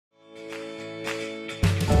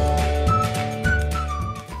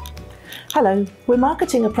Hello, we're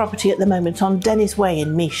marketing a property at the moment on Dennis Way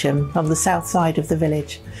in Measham, on the south side of the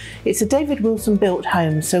village. It's a David Wilson built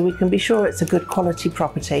home, so we can be sure it's a good quality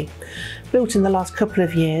property. Built in the last couple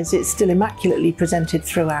of years, it's still immaculately presented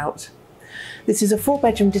throughout. This is a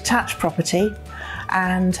 4-bedroom detached property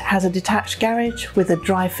and has a detached garage with a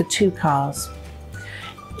drive for 2 cars.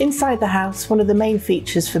 Inside the house, one of the main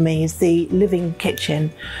features for me is the living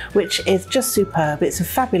kitchen, which is just superb. It's a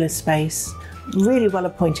fabulous space. Really well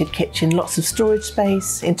appointed kitchen, lots of storage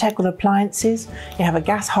space, integral appliances. You have a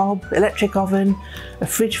gas hob, electric oven, a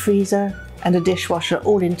fridge freezer and a dishwasher,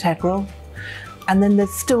 all integral. And then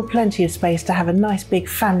there's still plenty of space to have a nice big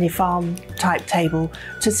family farm type table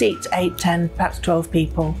to seat 8, 10, perhaps 12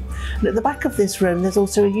 people. And at the back of this room there's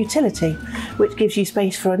also a utility which gives you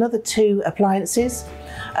space for another 2 appliances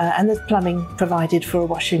and there's plumbing provided for a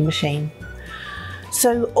washing machine.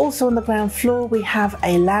 So also on the ground floor we have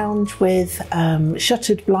a lounge with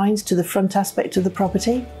shuttered blinds to the front aspect of the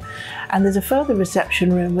property, and there's a further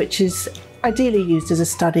reception room which is ideally used as a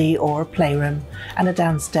study or a playroom, and a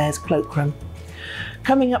downstairs cloakroom.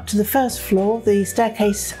 Coming up to the first floor, the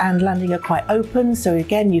staircase and landing are quite open, so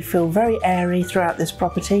again you feel very airy throughout this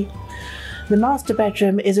property. The master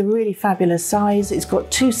bedroom is a really fabulous size. It's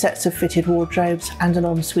got 2 sets of fitted wardrobes and an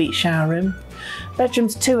ensuite shower room.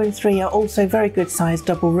 Bedrooms 2 and 3 are also very good sized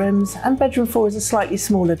double rooms, and bedroom 4 is a slightly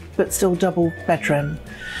smaller but still double bedroom.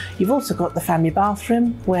 You've also got the family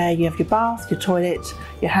bathroom where you have your bath, your toilet,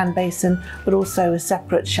 your hand basin, but also a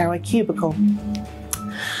separate shower cubicle.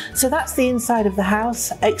 So that's the inside of the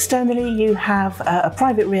house. Externally you have a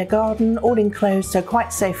private rear garden, all enclosed, so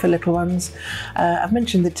quite safe for little ones. I've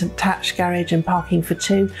mentioned the detached garage and parking for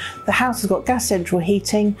 2. The house has got gas central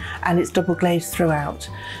heating and it's double glazed throughout.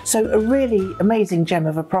 So a really amazing gem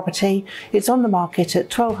of a property. It's on the market at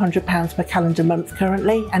 £1,200 per calendar month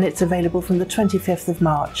currently, and it's available from the 25th of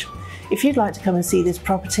March. If you'd like to come and see this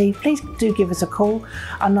property, please do give us a call.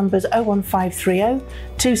 Our number's 01530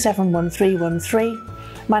 271313.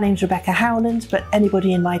 My name's Rebecca Howland, but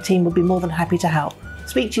anybody in my team will be more than happy to help.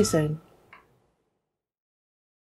 Speak to you soon.